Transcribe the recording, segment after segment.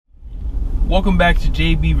Welcome back to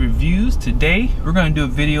JB Reviews. Today we're going to do a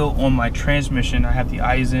video on my transmission. I have the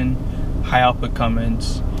Aisin high output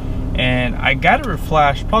Cummins, and I got a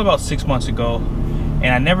Reflash probably about 6 months ago, and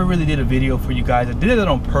I never really did a video for you guys. I did it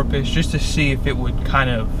on purpose just to see if it would kind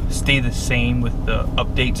of stay the same with the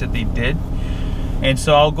updates that they did. And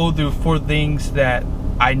so I'll go through 4 things that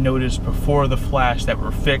I noticed before the flash that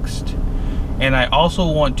were fixed, and I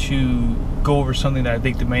also want to go over something that I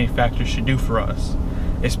think the manufacturer should do for us,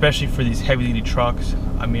 especially for these heavy duty trucks.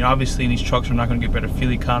 I mean, obviously these trucks are not going to get better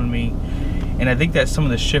fuel economy, and I think that some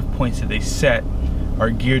of the shift points that they set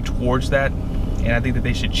are geared towards that, and I think that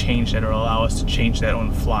they should change that or allow us to change that on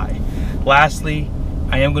the fly. Lastly,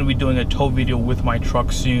 I am going to be doing a tow video with my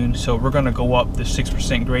truck soon, so we're going to go up the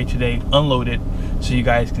 6% grade today, unload it, so you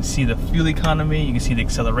guys can see the fuel economy, you can see the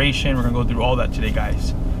acceleration. We're going to go through all that today,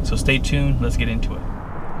 guys. So stay tuned, let's get into it.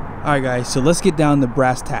 Alright guys, so let's get down to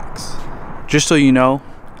brass tacks. Just so you know,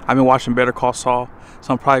 I've been watching Better Call Saul,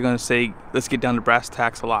 so I'm probably going to say let's get down to brass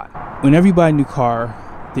tacks a lot. Whenever you buy a new car,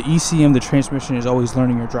 the ECM, the transmission, is always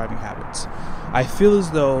learning your driving habits. I feel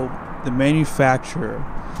as though the manufacturer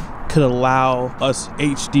could allow us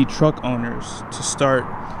HD truck owners to start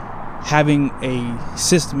having a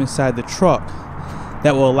system inside the truck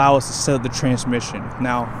that will allow us to set up the transmission.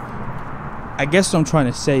 Now, I guess what I'm trying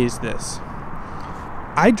to say is this.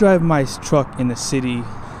 I drive my truck in the city,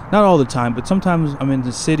 not all the time, but sometimes I'm in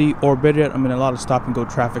the city, or better yet, I'm in a lot of stop and go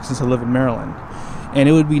traffic since I live in Maryland. And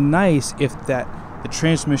it would be nice if the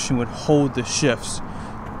transmission would hold the shifts.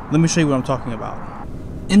 Let me show you what I'm talking about.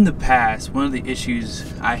 In the past, one of the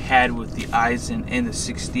issues I had with the Aisin and the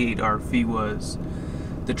 68 RV was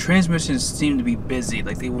the transmissions seemed to be busy.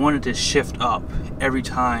 Like they wanted to shift up every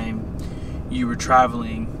time you were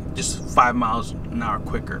traveling just 5 miles an hour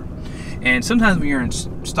quicker. And sometimes when you're in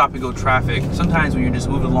stop and go traffic, sometimes when you're just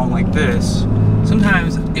moving along like this,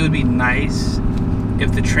 sometimes it would be nice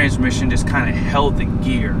if the transmission just kind of held the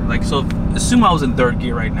gear. Like, so assume I was in 3rd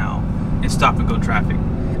gear right now in stop and go traffic,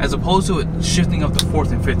 as opposed to it shifting up to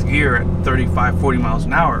 4th and 5th gear at 35, 40 miles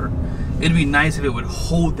an hour. It'd be nice if it would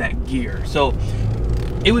hold that gear. So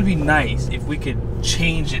it would be nice if we could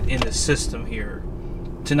change it in the system here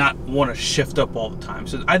to not want to shift up all the time.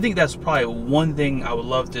 So I think that's probably one thing I would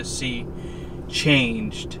love to see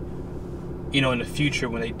changed, you know, in the future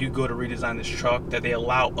when they do go to redesign this truck, that they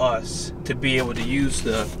allow us to be able to use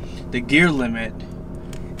the gear limit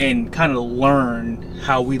and kind of learn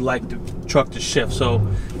how we like the truck to shift. So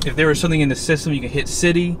if there is something in the system, you can hit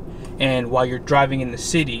city, and while you're driving in the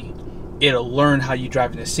city, it'll learn how you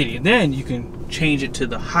drive in the city, and then you can change it to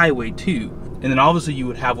the highway too. And then obviously you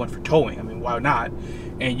would have one for towing. I mean, why not?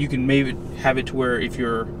 And you can maybe have it to where if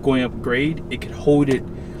you're going up grade, it could hold it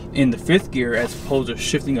in the 5th gear as opposed to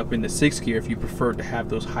shifting up in the 6th gear if you prefer to have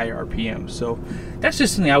those higher RPMs. So that's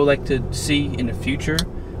just something I would like to see in the future.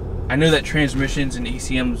 I know that transmissions and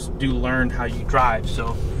ECMs do learn how you drive,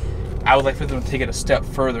 so I would like for them to take it a step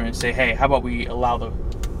further and say, hey, how about we allow the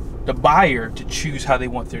buyer to choose how they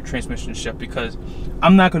want their transmission to shift, because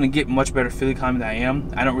I'm not going to get much better fuel economy than I am.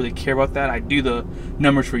 I don't really care about that. I do the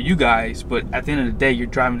numbers for you guys, but at the end of the day, you're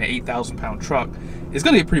driving an 8,000 pound truck. It's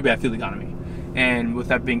going to get pretty bad fuel economy. And with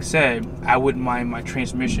that being said, I wouldn't mind my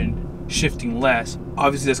transmission shifting less.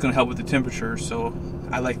 Obviously that's going to help with the temperature, so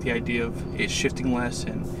I like the idea of it shifting less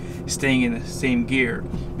and staying in the same gear,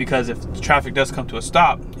 because if the traffic does come to a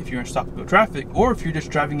stop, if you're in stop and go traffic, or if you're just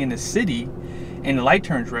driving in the city and the light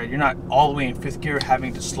turns red, you're not all the way in 5th gear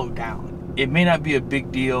having to slow down. It may not be a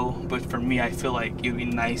big deal, but for me, I feel like it would be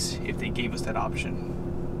nice if they gave us that option.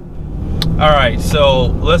 Alright, so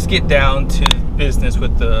let's get down to business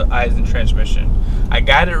with the Aisin transmission. I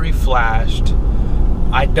got it reflashed.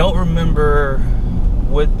 I don't remember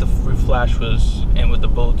what the reflash was and what the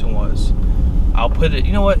bulletin was. I'll put it,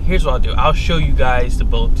 you know what, here's what I'll do. I'll show you guys the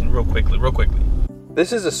bulletin real quickly.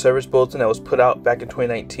 This is a service bulletin that was put out back in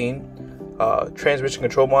 2019. Transmission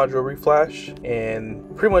control module reflash,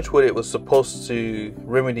 and pretty much what it was supposed to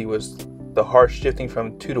remedy was the harsh shifting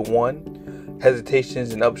from 2 to 1,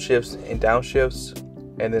 hesitations and upshifts and downshifts,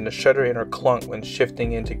 and then the shuddering or clunk when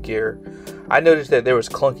shifting into gear. I noticed that there was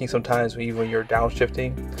clunking sometimes even when you're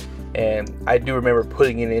downshifting, and I do remember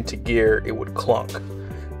putting it into gear, it would clunk.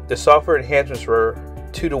 The software enhancements were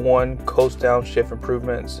 2 to 1 coast downshift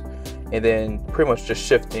improvements, and then pretty much just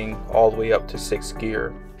shifting all the way up to 6th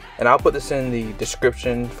gear. And I'll put this in the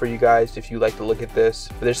description for you guys if you like to look at this.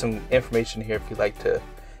 But there's some information here if you'd like to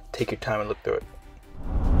take your time and look through it.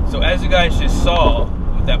 So as you guys just saw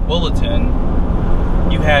with that bulletin,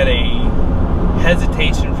 you had a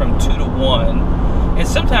hesitation from 2 to 1. And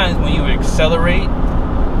sometimes when you would accelerate,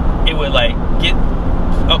 it would like get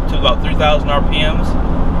up to about 3,000 RPMs.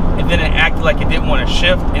 And then it acted like it didn't want to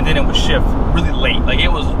shift, and then it would shift really late. Like,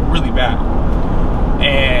 it was really bad.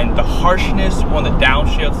 And the harshness on the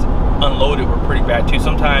downshifts unloaded were pretty bad too.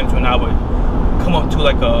 Sometimes when I would come up to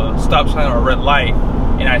like a stop sign or a red light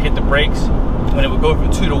and I'd hit the brakes, when it would go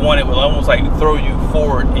from 2 to 1, it would almost like throw you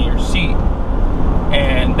forward in your seat.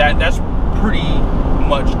 And that's pretty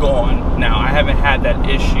much gone now. I haven't had that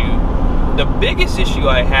issue. The biggest issue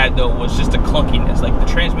I had though was just the clunkiness. Like,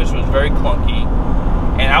 the transmission was very clunky,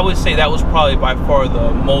 and I would say that was probably by far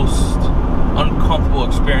the most uncomfortable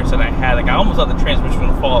experience that I had. Like, I almost thought the transmission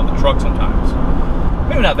would fall off the truck sometimes.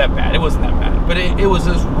 Maybe not that bad, it wasn't that bad, but it was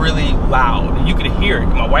just really loud, and you could hear it.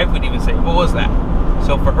 My wife would even say, "What was that?"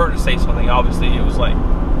 So for her to say something, obviously it was like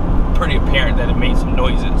pretty apparent that it made some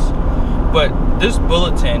noises. But this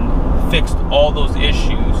bulletin fixed all those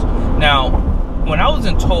issues. Now, when I was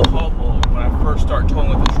in tow haul mode, when I first started towing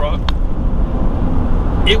with the truck,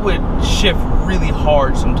 it would shift really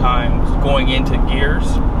hard sometimes going into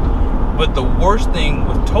gears. But the worst thing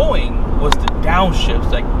with towing was the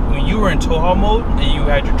downshifts. Like, when you were in tow haul mode and you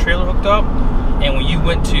had your trailer hooked up, and when you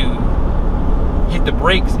went to hit the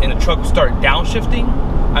brakes and the truck would start downshifting,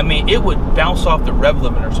 I mean, it would bounce off the rev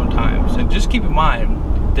limiter sometimes. And just keep in mind,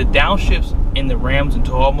 the downshifts in the Rams in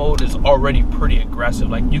tow haul mode is already pretty aggressive.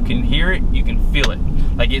 Like, you can hear it, you can feel it.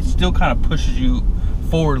 Like, it still kind of pushes you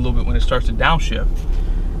forward a little bit when it starts to downshift.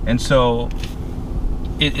 And so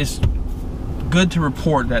it is good to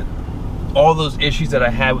report that all those issues that I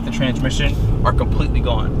had with the transmission are completely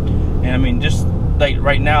gone. And I mean, just like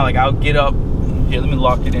right now, like, I'll get up here, let me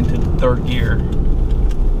lock it into third gear.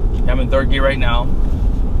 I'm in third gear right now.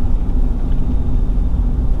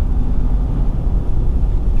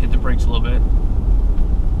 Hit the brakes a little bit.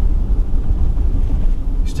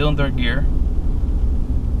 Still in third gear.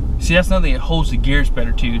 See, that's another thing, it holds the gears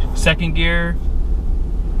better too. Second gear,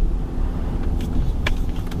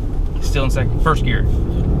 still in first gear.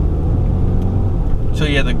 So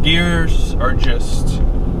yeah, the gears are just,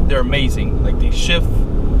 they're amazing. Like, they shift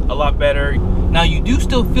a lot better. Now, you do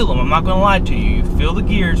still feel them, I'm not gonna lie to you. You feel the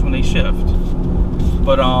gears when they shift.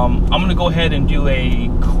 But I'm gonna go ahead and do a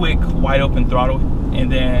quick wide open throttle,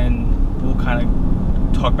 and then we'll kind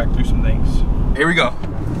of talk back through some things. Here we go.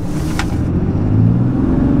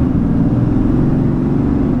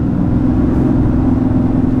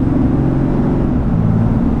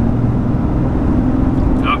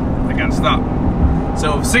 Oh, I gotta stop.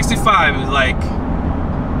 So 65 is like,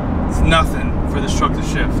 it's nothing for this truck to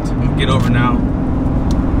shift. I'm gonna get over now.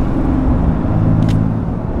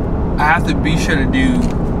 I have to be sure to do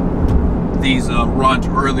these runs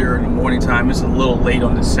earlier in the morning time. It's a little late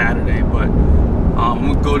on this Saturday, but I'm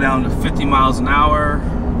gonna go down to 50 miles an hour,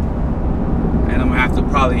 and I'm gonna have to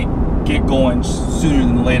probably get going sooner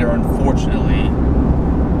than later, unfortunately.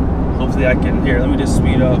 Hopefully I can, here, let me just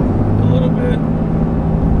speed up a little bit.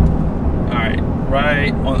 Alright,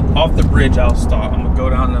 right on, off the bridge I'll stop. I'm gonna go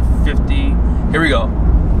down to 50. Here we go.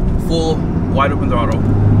 Full wide open throttle.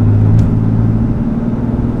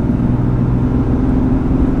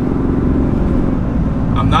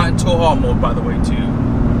 I'm not in tow haul mode, by the way, too.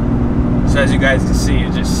 So as you guys can see,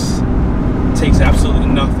 it just takes absolutely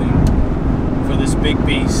nothing for this big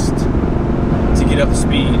beast to get up to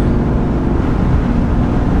speed.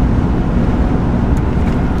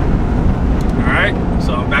 Alright,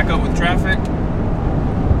 so I'm back up with traffic.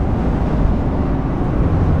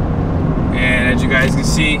 And as you guys can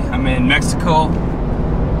see, I'm in Mexico.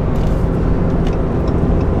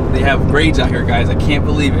 They have grades out here, guys. I can't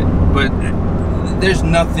believe it. But there's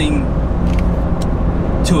nothing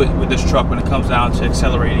to it with this truck when it comes down to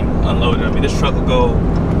accelerating unloaded. I mean, this truck will go,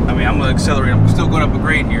 I mean, I'm gonna accelerate. I'm still going up a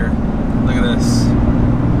grade here. Look at this. I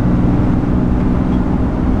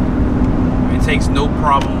mean, it takes no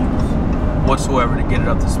problem whatsoever to get it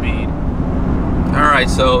up to speed. All right,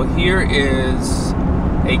 so here is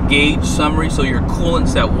a gauge summary. So your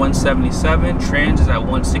coolant's at 177, trans is at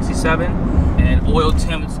 167, and oil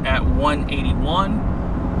temp's at 181.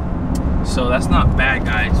 So that's not bad,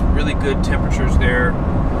 guys. Really good temperatures there.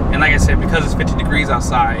 And like I said, because it's 50 degrees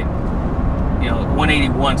outside, you know,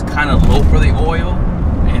 181 is kind of low for the oil,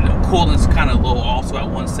 and the coolant's kind of low also at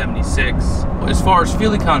 176. As far as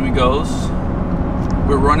fuel economy goes,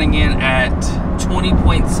 we're running in at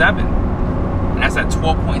 20.7, and that's at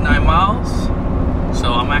 12.9 miles.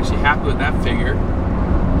 So I'm actually happy with that figure.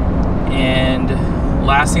 And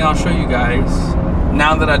last thing I'll show you guys,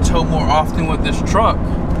 now that I tow more often with this truck,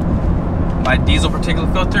 my diesel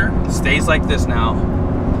particulate filter stays like this now.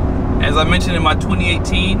 As I mentioned in my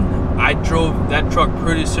 2018, I drove that truck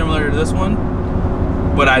pretty similar to this one,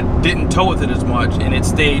 but I didn't tow with it as much, and it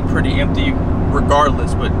stayed pretty empty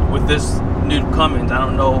regardless. But with this new Cummins, I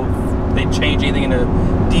don't know if they change anything in the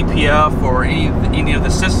DPF or any of the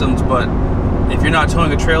systems, but if you're not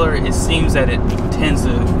towing a trailer, it seems that it tends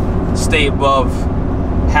to stay above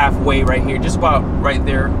halfway right here, just about right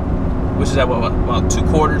there, which is about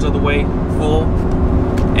 2/4 of the way full.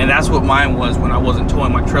 And that's what mine was when I wasn't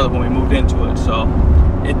towing my trailer when we moved into it. So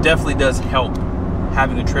it definitely does help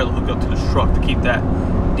having a trailer hooked up to this truck to keep that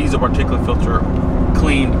diesel particulate filter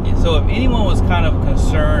clean. So if anyone was kind of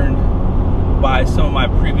concerned by some of my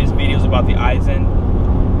previous videos about the Aisin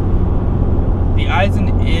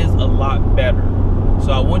is a lot better.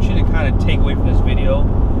 So I want you to kind of take away from this video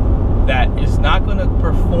that it's not going to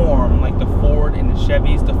perform like the Ford and the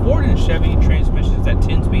Chevys. The Ford and the Chevy transmissions at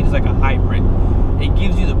 10-speed is like a hybrid. It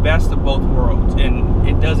gives you the best of both worlds, and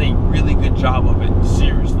it does a really good job of it.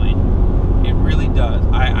 Seriously, it really does.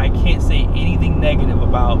 I can't say anything negative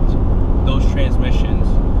about those transmissions.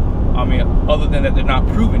 I mean, other than that they're not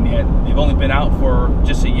proven yet. They've only been out for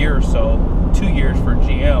just a year or so, 2 years for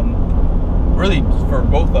GM, really for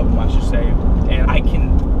both of them I should say. And I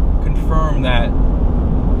can confirm that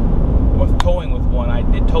with towing with one, I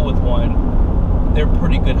did tow with one, they're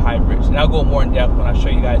pretty good hybrids. And I'll go more in depth when I show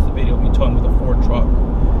you guys the video of me towing with a Ford truck.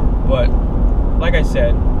 But like I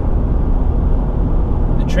said,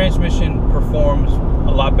 the transmission performs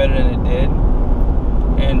a lot better than it did.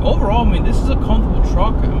 And overall, I mean, this is a comfortable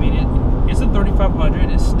truck. I mean, it's a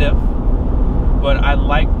 3500, it's stiff, but I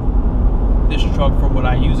like this truck for what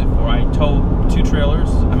I use it for. I tow 2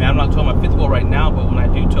 trailers. I mean, I'm not towing my 5th wheel right now, but when I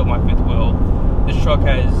do tow my 5th wheel, this truck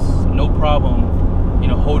has no problem, you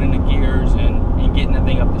know, holding the gears and getting that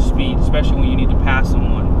thing up to speed, especially when you need to pass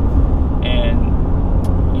someone. And,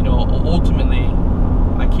 you know, ultimately,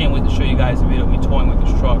 I can't wait to show you guys a video of me towing with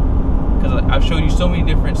this truck, because I've showed you so many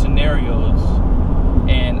different scenarios.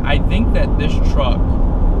 And I think that this truck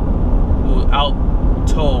will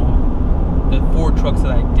out-tow the 4 trucks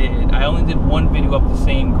that I did. I only did one video up the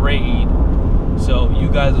same grade, so you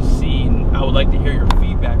guys will see, and I would like to hear your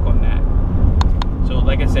feedback on that. So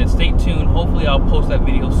like I said, stay tuned. Hopefully I'll post that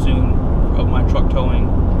video soon of my truck towing.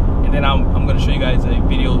 And then I'm going to show you guys a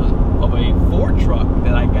video of a Ford truck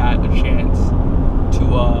that I got a chance to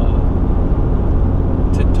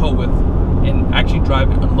tow with and actually drive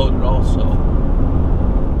it unloaded also.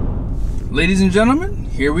 Ladies and gentlemen,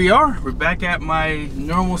 here we are. We're back at my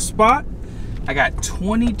normal spot. I got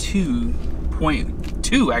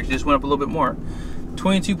 22.2, actually just went up a little bit more.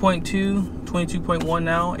 22.2, 22.1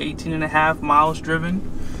 now, 18.5 miles driven.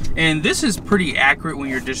 And this is pretty accurate when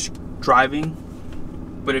you're just driving.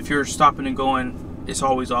 But if you're stopping and going, it's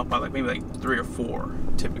always off by like maybe like 3 or 4,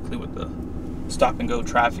 typically with the stop and go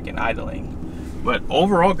traffic and idling. But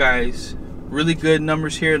overall, guys, really good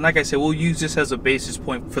numbers here. And like I said, we'll use this as a basis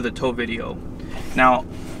point for the tow video. Now,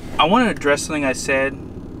 I want to address something I said.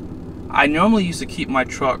 I normally used to keep my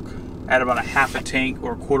truck at about a half a tank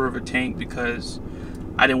or a quarter of a tank because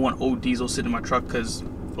I didn't want old diesel sitting in my truck, because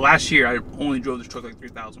last year I only drove this truck like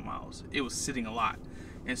 3,000 miles. It was sitting a lot.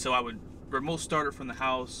 And so I would remote start it from the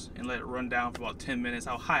house and let it run down for about 10 minutes.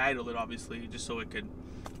 I'll high idle it obviously, just so it could,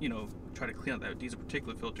 you know, try to clean out that diesel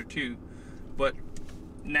particulate filter too. But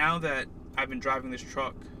now that I've been driving this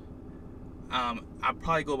truck, I'll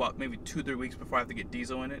probably go about maybe 2-3 weeks before I have to get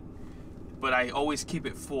diesel in it. But I always keep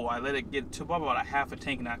it full. I let it get to about a half a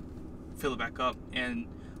tank and I fill it back up. And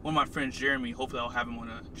one of my friends, Jeremy, hopefully I'll have him on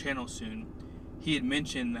a channel soon, he had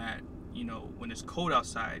mentioned that, you know, when it's cold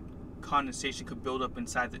outside, condensation could build up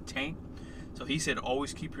inside the tank. So he said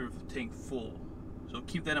always keep your tank full. So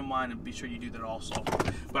keep that in mind and be sure you do that also.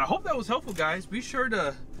 But I hope that was helpful, guys. Be sure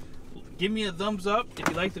to give me a thumbs up if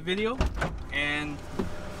you liked the video. And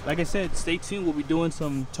like I said, stay tuned. We'll be doing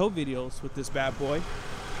some tow videos with this bad boy.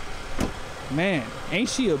 Man, ain't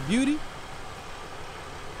she a beauty?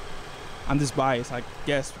 I'm just biased, I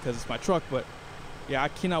guess, because it's my truck, but yeah, I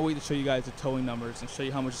cannot wait to show you guys the towing numbers and show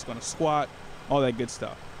you how much it's gonna squat, all that good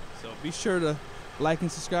stuff. So be sure to like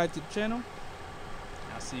and subscribe to the channel.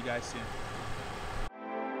 I'll see you guys soon.